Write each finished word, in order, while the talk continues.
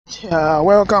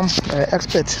Welcome,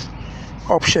 expert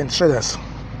option traders.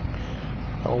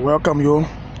 Welcome you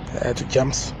to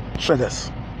Gems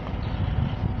Traders.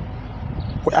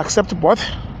 We accept both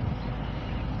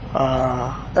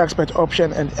expert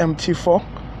option and MT4,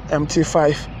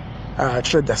 MT5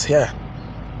 traders here.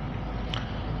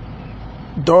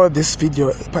 Though this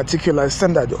video in particular is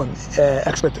centered on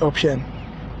expert option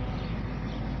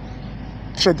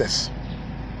traders.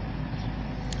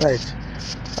 Right.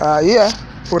 Here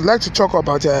we would like to talk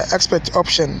about expert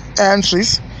option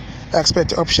entries.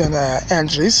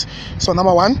 So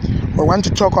number one, we want to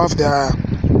talk of the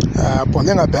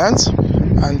Bollinger Bands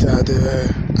and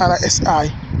the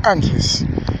RSI entries.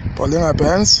 Bollinger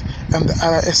Bands and the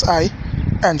RSI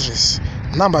entries.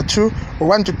 Number two, we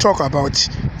want to talk about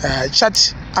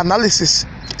chart analysis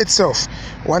itself.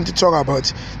 We want to talk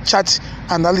about chart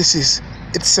analysis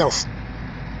itself.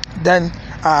 Then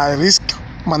risk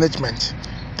management.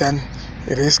 Then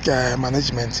risk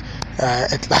management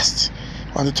at last.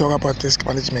 I want to talk about risk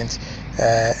management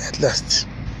at last.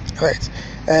 Right.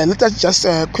 Let us just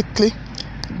quickly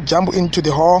jump into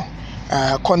the whole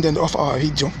content of our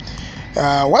video.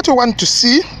 What we want to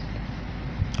see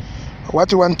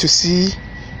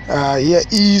here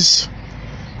is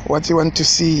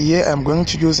I'm going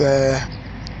to use a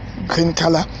green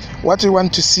color. What we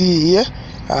want to see here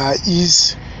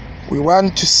is we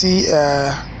want to see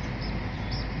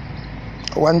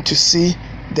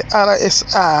the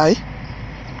RSI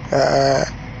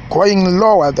going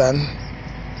lower than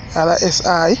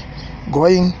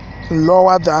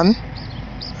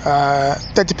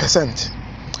 30%,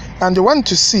 and we want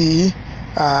to see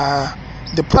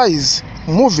the price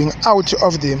moving out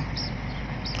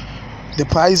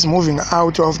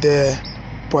of the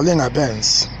Bollinger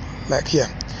Bands, like here.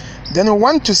 Then we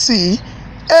want to see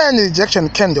any rejection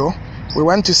candle. We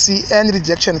want to see any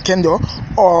rejection candle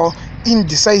or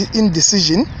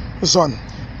indecision zone.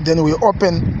 Then we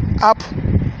open up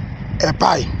a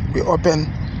buy. We open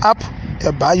up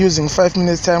a buy using 5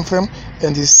 minutes time frame,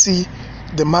 and you see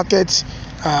the market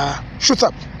shoot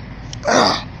up.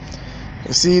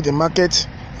 You see the market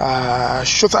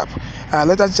shoot up.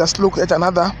 Let us just look at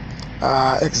another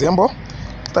example.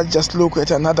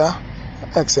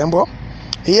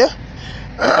 Here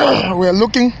we are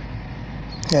looking.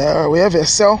 We have a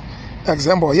sell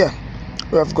example here.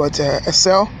 We have got a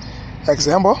sell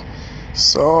example.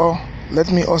 So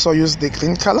let me also use the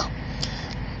green color.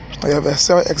 We have a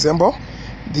sell example.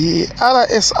 The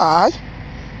RSI,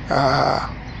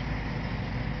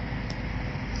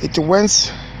 it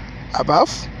went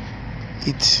above,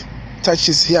 it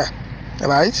touches here,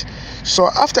 right? So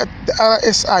after the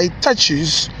RSI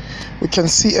touches, we can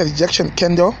see a rejection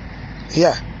candle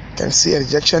here.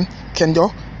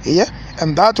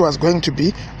 And that was going to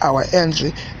be our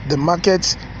entry. The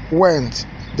market went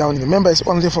down. Remember, it's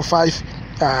only for 5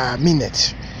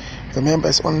 minutes.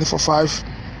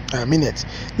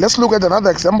 Let's look at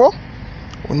another example.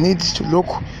 We need to look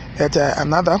at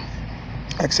another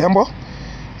example.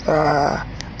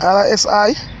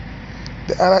 RSI.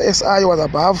 The RSI was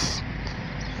above.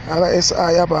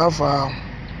 RSI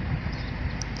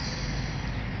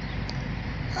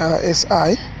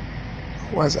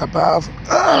was above.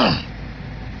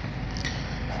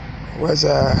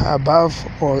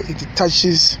 Or it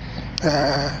touches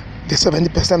the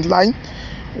 70% line,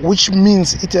 which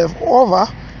means it have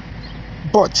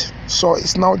overbought. So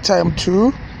it's now time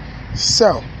to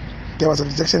sell. There was a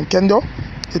rejection candle.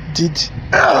 It did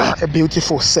a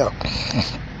beautiful sell.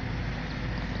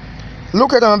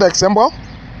 Look at another example.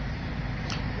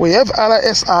 We have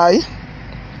RSI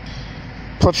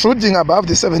protruding above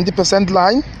the 70%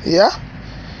 line here,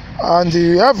 and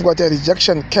you have got a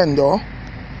rejection candle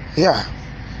here,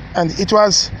 and it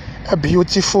was a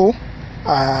beautiful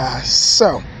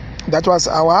sell. That was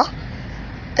our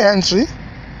entry.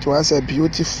 It was a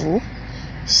beautiful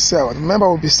sell. Remember,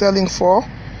 we'll be selling for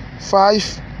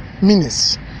 5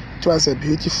 minutes. It was a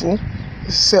beautiful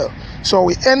sell. So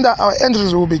our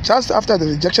entries will be just after the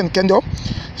rejection candle.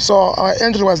 So our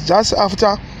entry was just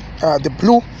after the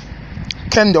blue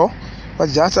candle.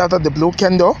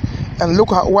 And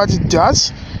look at what it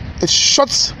does. It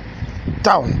shuts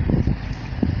down.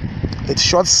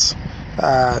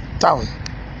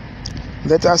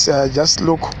 Let us just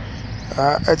look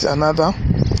at another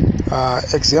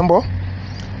example.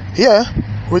 Here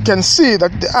we can see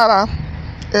that the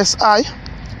RSI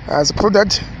has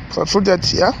protruded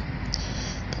here.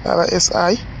 The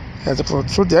RSI has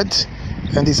protruded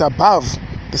and is above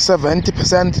the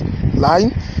 70%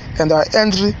 line, and our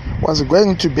entry was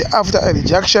going to be after a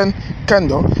rejection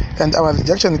candle, and our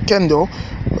rejection candle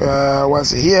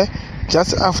was here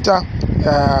just after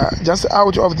just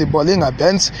out of the Bollinger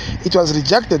Bands. It was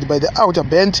rejected by the outer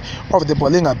band of the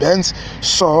Bollinger Bands,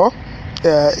 so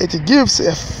it gives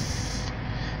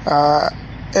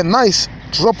a nice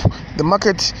drop. The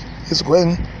market is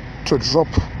going to drop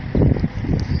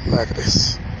like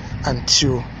this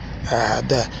until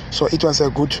there. So it was a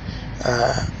good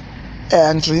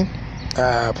entry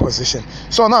position.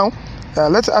 So now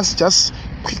let us just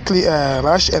quickly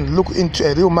rush and look into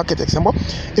a real market example.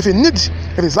 If you need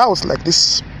results like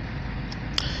this,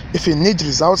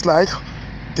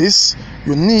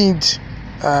 you need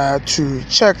to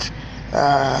check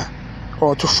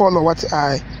or to follow what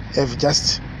I have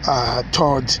just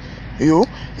told you.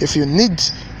 If you need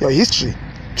your history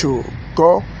to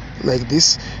go like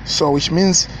this, so which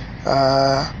means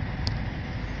to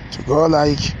go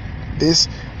like this,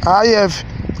 I have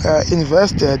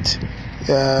invested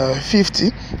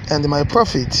 50 and my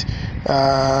profit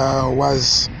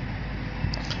was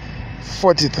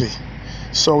 43.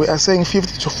 So we are saying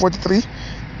 50 to 43,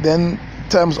 then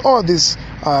times all these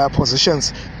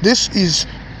positions. This is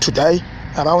today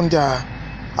around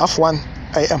 1:30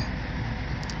 a.m.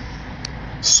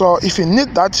 So if you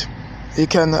need that, you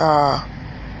can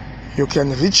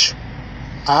reach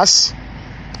us.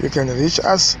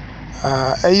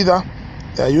 Either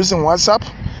using WhatsApp,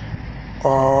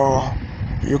 or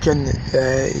you can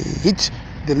hit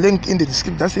the link in the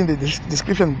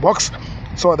description box,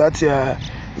 so that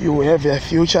you have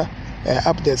future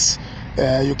updates.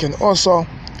 You can also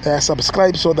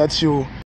subscribe so that you